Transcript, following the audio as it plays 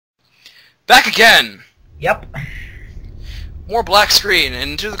Back again! Yep. More black screen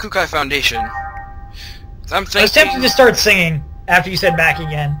into the Kukai Foundation. I'm thinking... I was tempted to start singing after you said back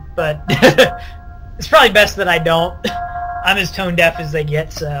again, but it's probably best that I don't. I'm as tone deaf as they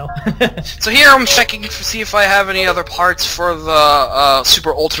get, so... So here I'm checking to see if I have any other parts for the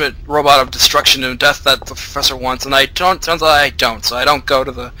super ultimate robot of destruction and death that the professor wants, and I don't. Turns out I don't, so I don't go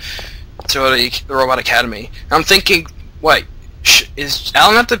to the Robot Academy. And I'm thinking, wait, is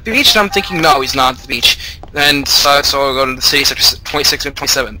Alan at the beach? And I'm thinking, no, he's not at the beach. And so I'll go to the city sector 26 and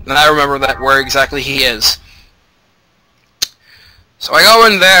 27, and I remember that where exactly he is. So I go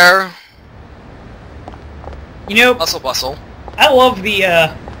in there. You know, Bustle, bustle. I love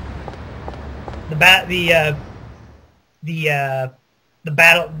the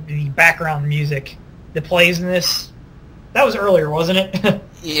background music that plays in this. That was earlier, wasn't it?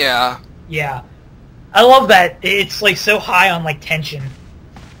 Yeah. Yeah. I love that. It's like so high on like tension.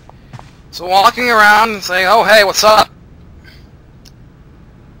 So walking around and saying, "Oh, hey, what's up?"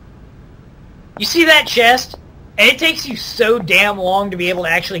 You see that chest? And it takes you so damn long to be able to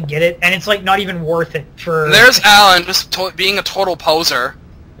actually get it, and it's like not even worth it for... There's Alan just being a total poser.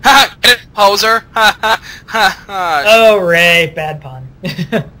 Ha! Get it, poser! Ha ha ha ha! Oh, Ray, bad pun.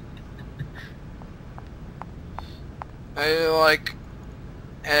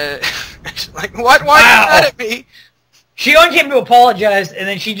 like, what? Why are you mad at me? Shion came to apologize, and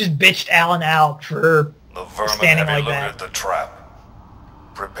then she just bitched Alan out for standing like that. The trap.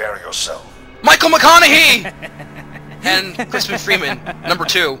 Prepare yourself. Michael McConaughey! And Crispin Freeman, number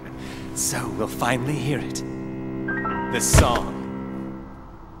 2. So we'll finally hear it. The song.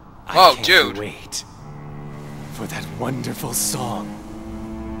 Oh, I dude. can't wait for that wonderful song.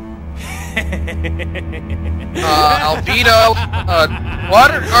 Albedo,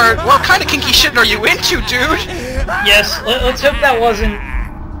 what kind of kinky shit are you into, dude? Yes, let's hope that wasn't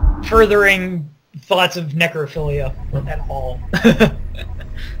furthering thoughts of necrophilia at all.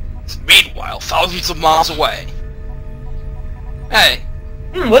 Meanwhile, thousands of miles away. Hey.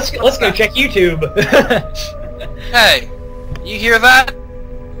 Let's go check YouTube. Hey, you hear that?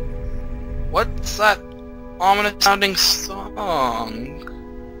 What's that ominous sounding song?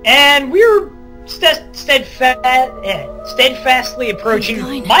 And we're steadfastly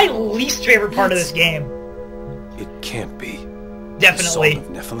approaching my least favorite part of this game. It can't be. Definitely. The Song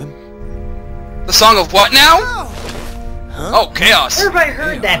of Nephilim? The song of what now? Huh? Oh, chaos. Everybody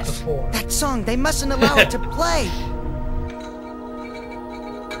heard that before. That song, they mustn't allow it to play.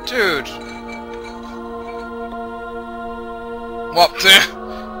 Dude. Well,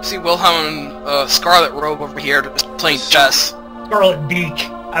 see Wilhelm and Scarlet Robe over here playing chess. Scarlet Beak,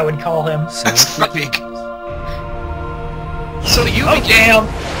 I would call him. Scarlet Beak. So you damn.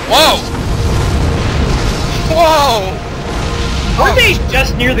 Whoa! Whoa! Weren't they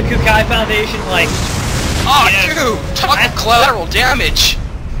just near the Kukai Foundation, like... Oh, dude! Talk about collateral damage!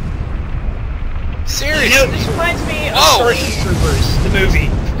 Seriously! You know, this reminds me of Starship Troopers, the movie.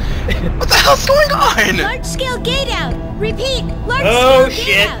 What the hell's going on? Large-scale gate-out! Repeat! Large-scale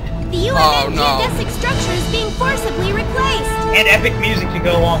gate-out! The UNN geodesic structure is being forcibly replaced! And epic music to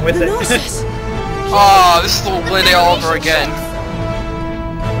go along with it. GNOSIS! Oh, this is the Lindy all over again.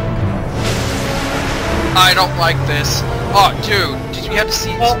 I don't like this. Oh, dude, did you have to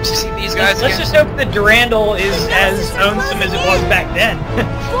see these guys Let's just hope the Durandal is as lonesome as it was back then.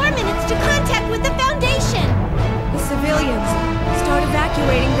 4 minutes to contact with the Foundation! The civilians. Start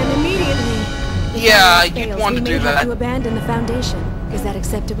evacuating them immediately. Yeah, you'd want to do that. We may have to abandon the Foundation. Is that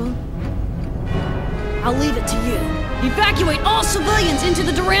acceptable? I'll leave it to you. Evacuate all civilians into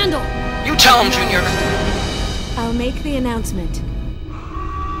the Durandal! You tell him, Junior! I'll make the announcement.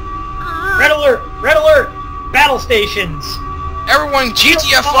 Red alert! Red alert! Battle stations! Everyone,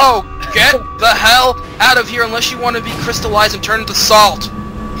 GTFO! Get the hell out of here unless you want to be crystallized and turned into salt!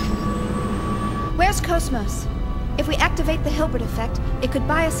 Where's Cosmos? If we activate the Hilbert effect, it could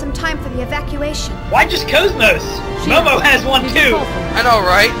buy us some time for the evacuation. Why just Cosmos? Momo has one too! I know,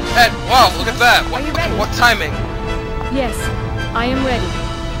 right? Ed, wow, look at that! What timing? Yes, I am ready.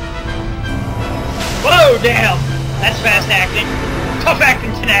 Whoa, damn! That's fast acting. Tough acting,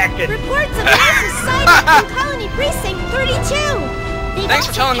 acting. Reports of massive sighting in Colony Precinct 32! Thanks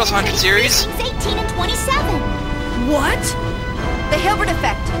for telling us, 100 series. 18 and 27. What? The Hilbert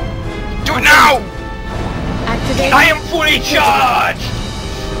effect. Do it now! Activate. I am fully charged!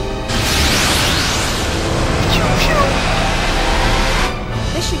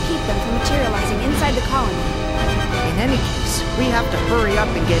 This should keep them from materializing inside the colony. In any case, we have to hurry up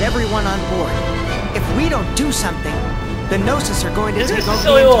and get everyone on board. If we don't do something, the Gnosis are going to take over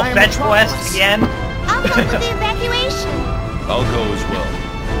silly the little entire fetch metropolis. quest again? I'll help with the evacuation. I'll go as well.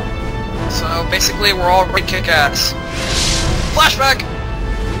 So, Basically, we're all right kick-ass. Flashback!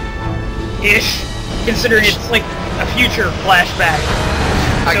 Ish. Considering it's like a future flashback.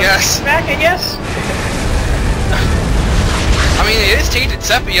 I guess. Flashback, I guess? I mean, it is tainted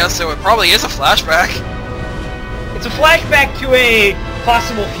sepia, so it probably is a flashback. It's a flashback to a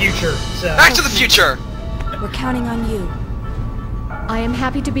possible future, so... Back to the future! We're counting on you. I am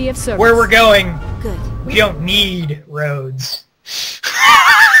happy to be of service. Where we're going, Good. we don't need roads.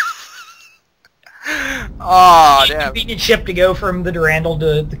 Aw, damn. Convenient ship to go from the Durandal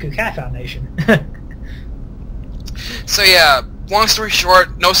to the Kukai Foundation. So yeah, long story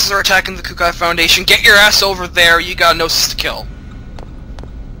short, Gnosis are attacking the Kukai Foundation. Get your ass over there, you got Gnosis to kill.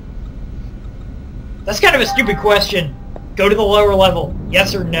 That's kind of a stupid question. Go to the lower level,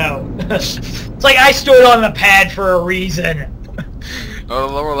 yes or no? It's like I stood on the pad for a reason. Go to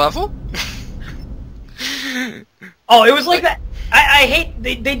the lower level? Oh, it was like that. I hate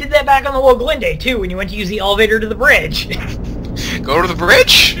they did that back on the World Glinde too when you went to use the elevator to the bridge. Go to the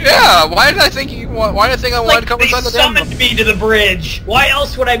bridge? Yeah. Why did I think I wanted to come inside the damn? They summoned me to the bridge. Why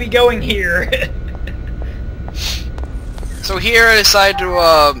else would I be going here? So here I decided to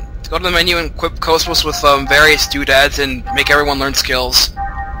go to the menu and equip Cosmos with various doodads and make everyone learn skills.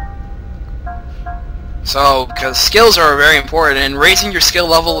 So, because skills are very important, and raising your skill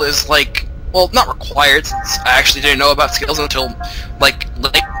level is like, well, not required, since I actually didn't know about skills until like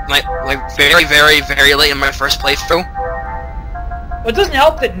very, very, very late in my first playthrough. Well, it doesn't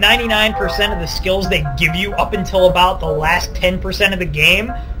help that 99% of the skills they give you up until about the last 10% of the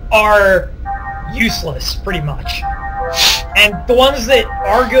game are useless, pretty much. And the ones that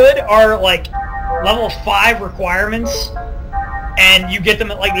are good are like level 5 requirements, and you get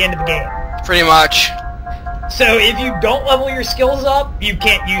them at like the end of the game. Pretty much. So if you don't level your skills up, you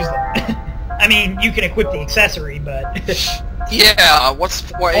can't use them. I mean, you can equip the accessory, but... Yeah, what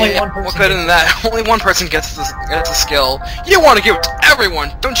good in that? Only one person gets the skill. You want to give it to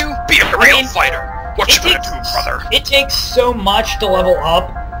everyone, don't you? Be a real fighter! What you gonna do, brother? It takes so much to level up,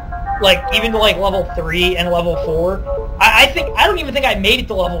 like, even to, like, level 3 and level 4. I don't even think I made it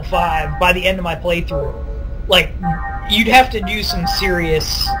to level 5 by the end of my playthrough. Like, you'd have to do some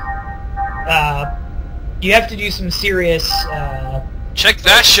serious, check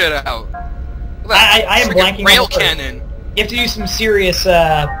that shit out. I am blanking rail on the word. cannon. You have to do some serious,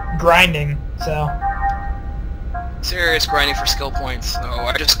 grinding, so... Serious grinding for skill points. So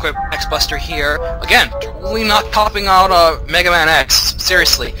I just equipped X-Buster here. Again, totally not popping out Mega Man X.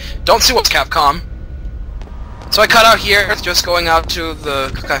 Seriously. Don't sue us, Capcom. So I cut out here, just going out to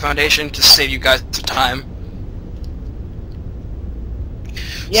the Kukai Foundation to save you guys some time.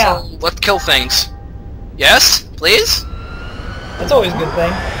 Yeah. So, let's kill things. Yes? Please? That's always a good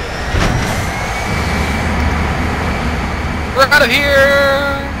thing. We're out of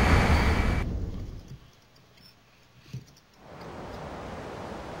here!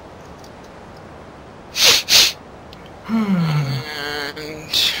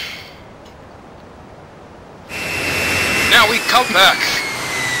 And... now we come back!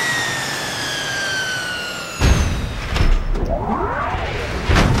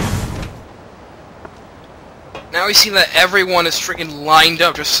 Now we see that everyone is freaking lined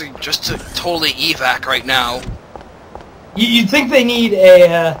up just to totally evac right now. You'd think they need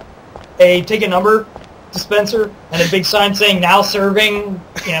a take a number dispenser and a big sign saying now serving,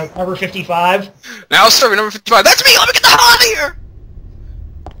 you know, number 55. Now serving number 55. That's me! Let me get the hell out of here!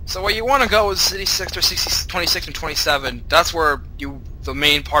 So where you want to go is City Sector 26 and 27. That's where the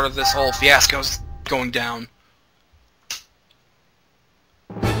main part of this whole fiasco is going down.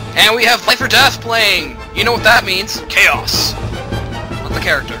 And we have Life or Death playing! You know what that means. Chaos. Not the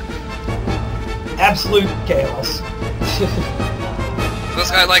character. Absolute chaos.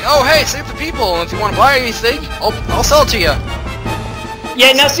 This guy's like, oh hey, save the people, and if you want to buy anything, I'll sell it to you.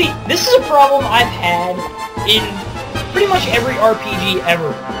 Yeah, now see, this is a problem I've had in pretty much every RPG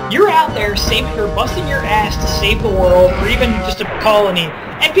ever. You're out there busting your ass to save the world, or even just a colony,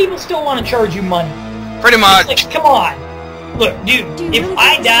 and people still want to charge you money. Pretty much. It's like, come on. Look, dude, if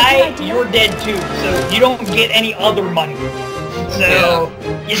I die, you're dead too, so you don't get any other money. So,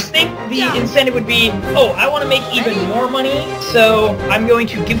 you'd think the incentive would be, oh, I want to make even more money, so I'm going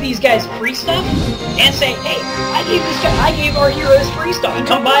to give these guys free stuff, and say, hey, I gave our heroes free stuff,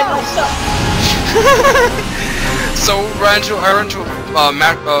 come buy my stuff. So I ran into a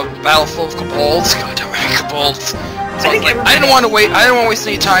battle full of kobolds. God damn it, kobolds. So I didn't want to waste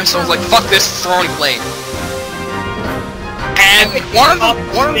any time, so I was like, fuck this, throwing blade. And one of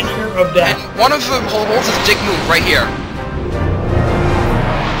the kobolds is Dick Move right here.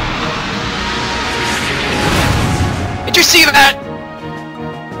 Did you see that?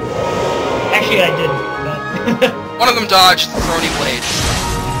 Actually, Actually, I didn't. But One of them dodged the thorny blade.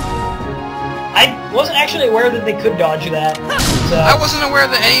 I wasn't actually aware that they could dodge that. So. I wasn't aware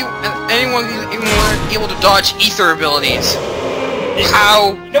that anyone even were able to dodge ether abilities.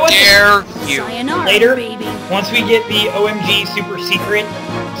 How dare you? Sayonara, Later, baby. once we get the OMG super secret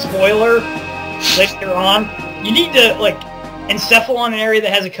spoiler later on, you need to, like, encephalo an area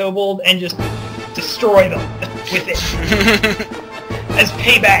that has a kobold and just destroy them with it. As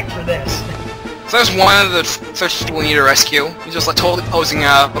payback for this. So there's one of the 13 people we need to rescue. He's just like totally posing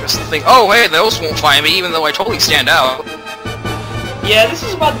out, just think, oh hey, those won't find me, even though I totally stand out. Yeah, this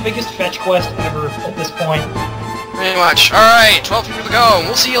is about the biggest fetch quest ever at this point. Pretty much. Alright, 12 people to go, and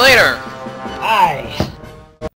we'll see you later. Bye.